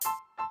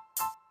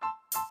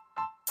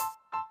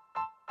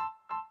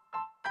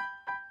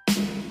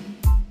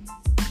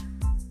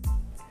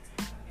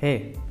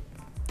Hey,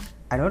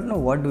 I don't know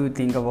what do you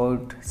think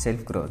about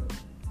self-growth,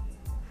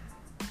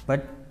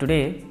 but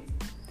today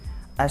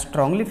I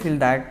strongly feel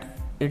that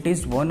it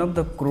is one of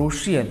the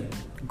crucial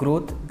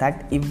growth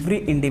that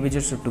every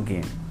individual should to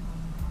gain.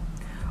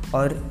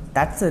 Or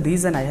that's the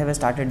reason I have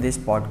started this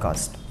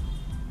podcast.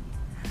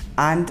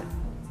 And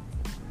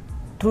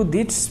through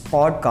this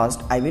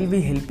podcast, I will be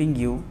helping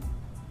you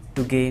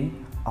to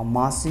gain a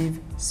massive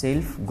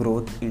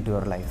self-growth into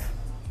your life.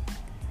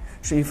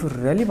 So if you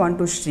really want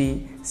to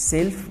see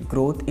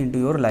self-growth into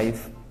your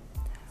life,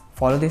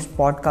 follow this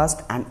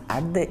podcast, and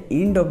at the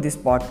end of this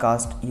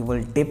podcast, you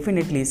will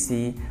definitely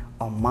see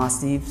a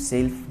massive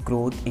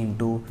self-growth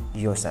into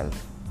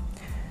yourself.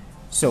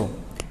 So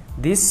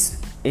this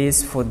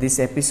is for this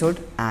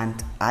episode,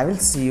 and I will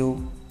see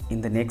you in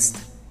the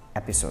next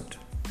episode.